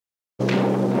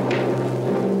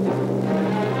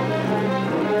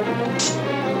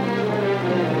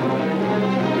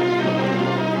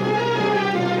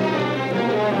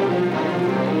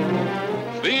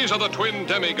the twin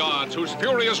demigods whose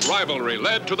furious rivalry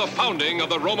led to the founding of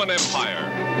the Roman Empire.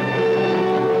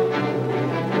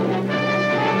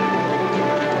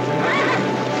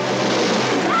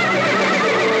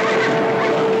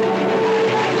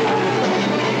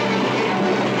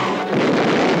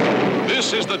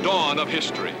 This is the dawn of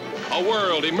history, a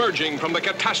world emerging from the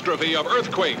catastrophe of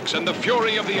earthquakes and the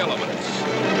fury of the elements.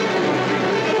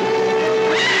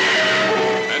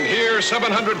 And here,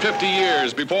 750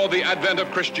 years before the advent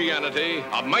of Christianity,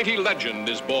 a mighty legend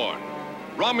is born.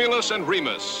 Romulus and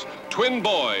Remus, twin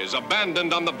boys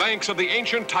abandoned on the banks of the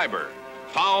ancient Tiber,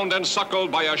 found and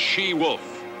suckled by a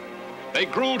she-wolf. They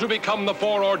grew to become the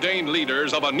foreordained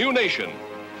leaders of a new nation,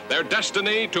 their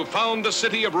destiny to found the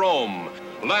city of Rome,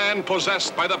 land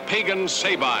possessed by the pagan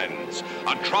Sabines,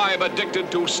 a tribe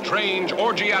addicted to strange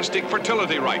orgiastic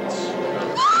fertility rites.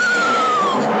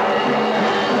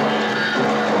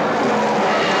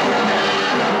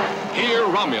 Here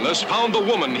Romulus found the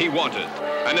woman he wanted,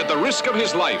 and at the risk of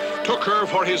his life, took her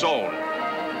for his own.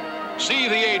 See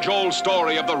the age-old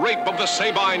story of the rape of the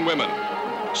Sabine women.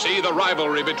 See the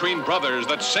rivalry between brothers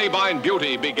that Sabine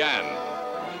beauty began.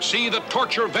 See the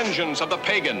torture vengeance of the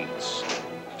pagans.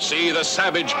 See the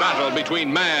savage battle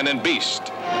between man and beast.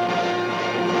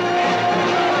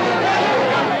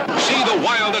 See the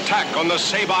wild attack on the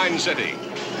Sabine city.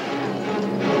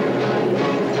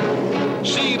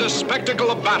 See the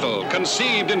spectacle of battle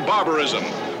conceived in barbarism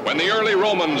when the early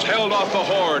Romans held off the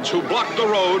hordes who blocked the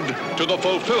road to the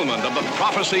fulfillment of the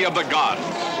prophecy of the gods.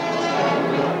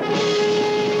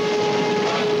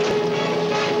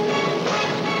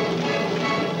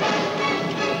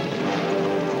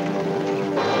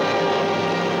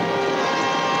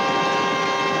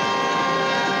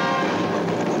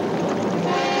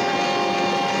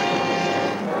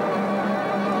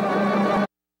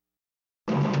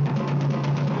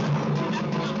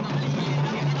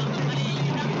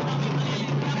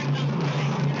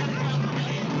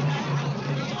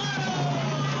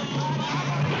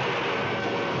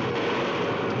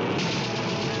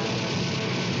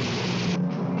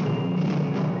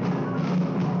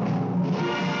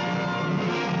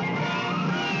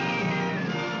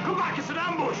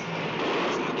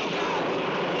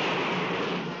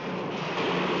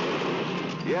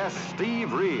 Yes,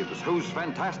 Steve Reeves, whose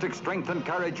fantastic strength and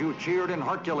courage you cheered in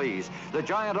Hercules, The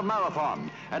Giant of Marathon,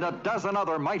 and a dozen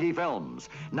other mighty films,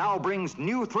 now brings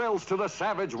new thrills to the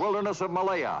savage wilderness of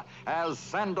Malaya as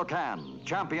Sandokan,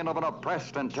 champion of an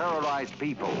oppressed and terrorized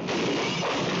people.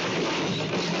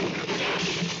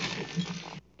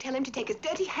 Tell him to take his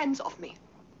dirty hands off me.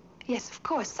 Yes, of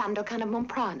course, Sandokan of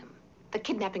Montpranum. The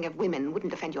kidnapping of women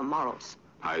wouldn't offend your morals.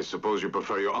 I suppose you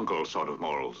prefer your uncle's sort of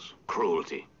morals.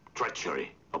 Cruelty,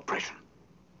 treachery, oppression.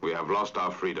 We have lost our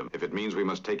freedom. If it means we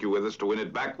must take you with us to win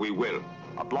it back, we will.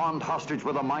 A blonde hostage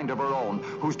with a mind of her own,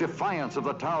 whose defiance of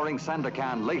the towering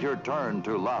Sandokan later turned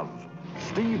to love.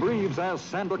 Steve Reeves as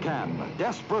Sandokan,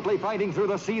 desperately fighting through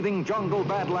the seething jungle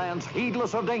badlands,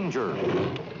 heedless of danger.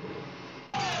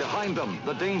 Behind them,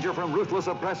 the danger from ruthless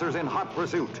oppressors in hot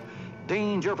pursuit.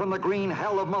 Danger from the green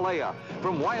hell of Malaya,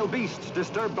 from wild beasts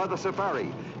disturbed by the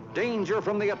safari. Danger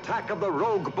from the attack of the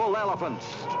rogue bull elephants.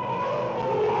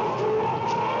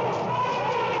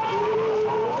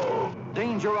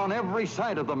 Danger on every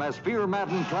side of them as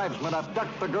fear-maddened tribesmen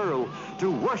abduct the girl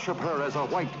to worship her as a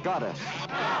white goddess.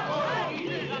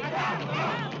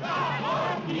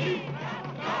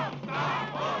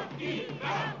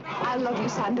 I love you,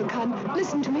 Sandokan.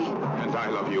 Listen to me. And I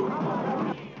love you.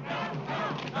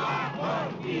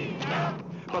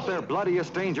 But their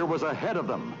bloodiest danger was ahead of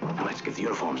them. Now let's get the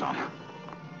uniforms on.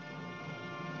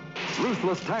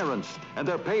 Ruthless tyrants and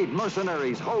their paid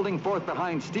mercenaries holding forth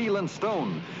behind steel and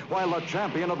stone, while the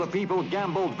champion of the people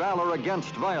gambled valor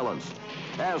against violence.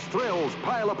 As thrills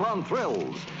pile upon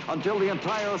thrills, until the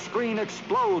entire screen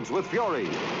explodes with fury.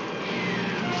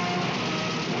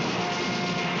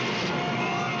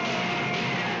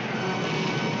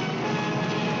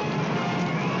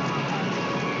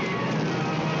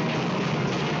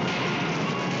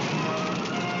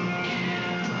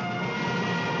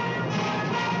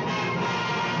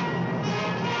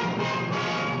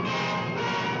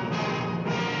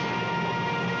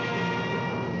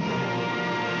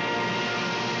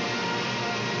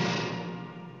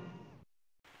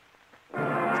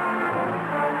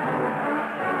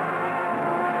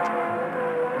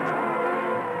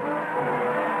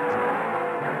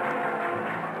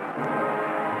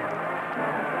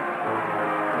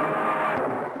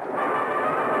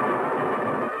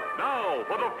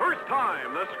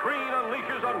 The screen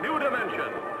unleashes a new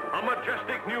dimension, a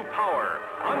majestic new power,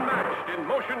 unmatched in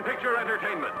motion picture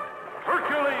entertainment.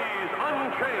 Hercules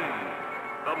Unchained.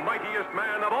 The mightiest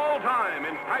man of all time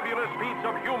in fabulous feats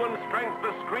of human strength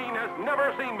the screen has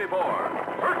never seen before.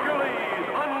 Hercules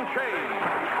Unchained.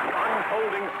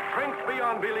 Unfolding strength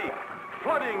beyond belief.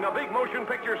 Flooding the big motion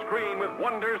picture screen with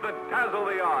wonders that dazzle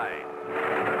the eye.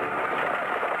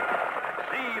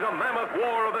 See the mammoth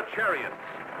war of the chariots.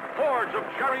 Hordes of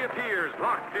charioteers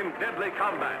locked in deadly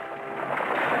combat.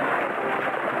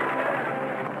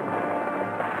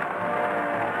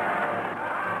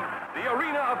 The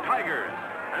arena of tigers,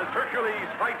 as Hercules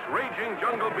fights raging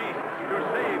jungle beasts to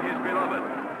save his beloved.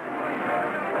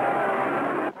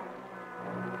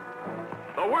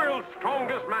 The world's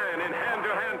strongest man in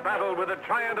hand-to-hand battle with the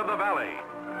giant of the valley.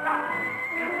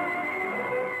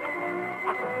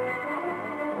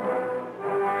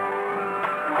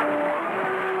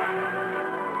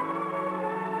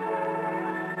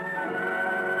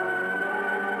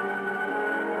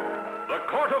 The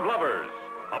Court of Lovers,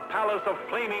 a palace of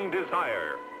flaming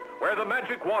desire, where the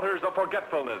magic waters of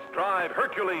forgetfulness drive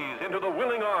Hercules into the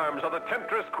willing arms of the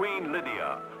temptress Queen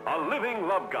Lydia, a living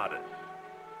love goddess.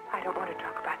 I don't want to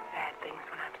talk about sad things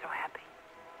when I'm so happy.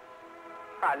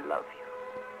 I love you.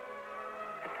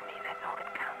 And for me, that's all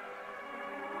that counts.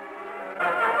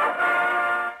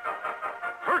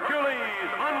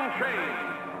 Hercules Unchained.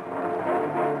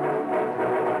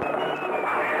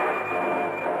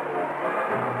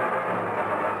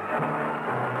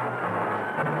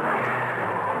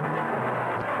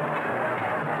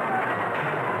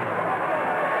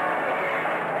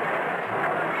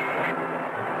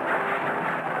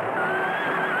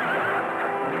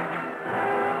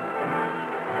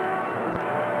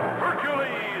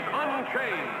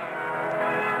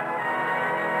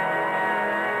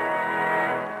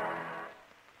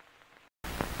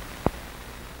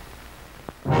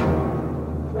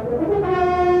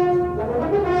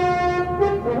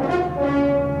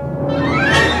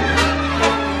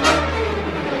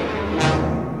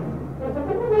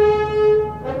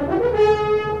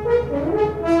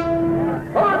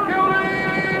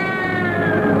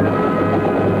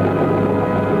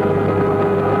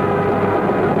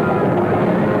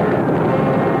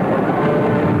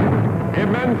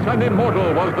 And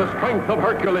immortal was the strength of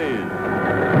Hercules.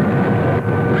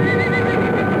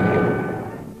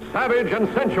 Savage and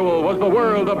sensual was the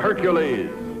world of Hercules.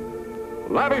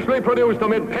 Lavishly produced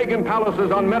amid pagan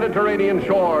palaces on Mediterranean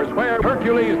shores, where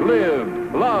Hercules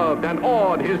lived, loved, and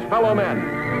awed his fellow men.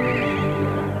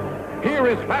 Here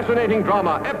is fascinating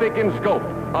drama, epic in scope,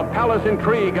 of palace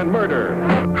intrigue and murder,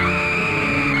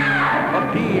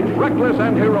 of deeds reckless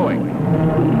and heroic.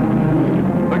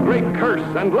 The great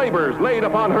curse and labors laid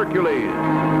upon Hercules.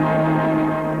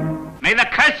 May the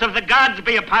curse of the gods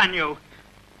be upon you.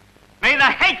 May the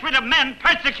hatred of men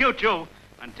persecute you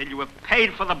until you have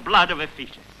paid for the blood of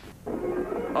Ephesus.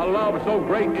 A love so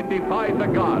great it defied the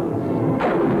gods.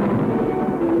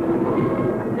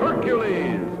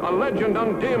 Hercules, a legend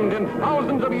undimmed in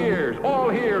thousands of years, all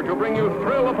here to bring you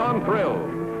thrill upon thrill.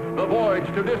 The voyage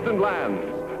to distant lands,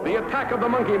 the attack of the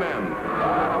monkey men,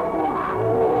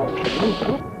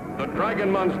 the dragon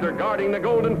monster guarding the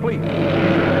golden fleet,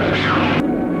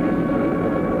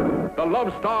 the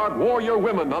love-starved warrior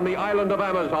women on the island of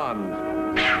Amazons,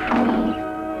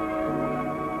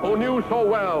 who knew so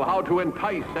well how to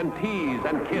entice and tease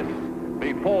and kiss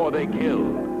before they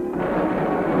killed.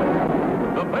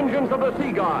 The vengeance of the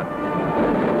sea god.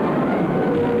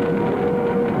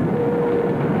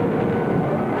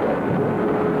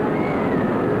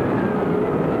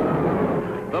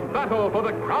 The battle for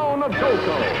the crown of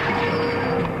Joko.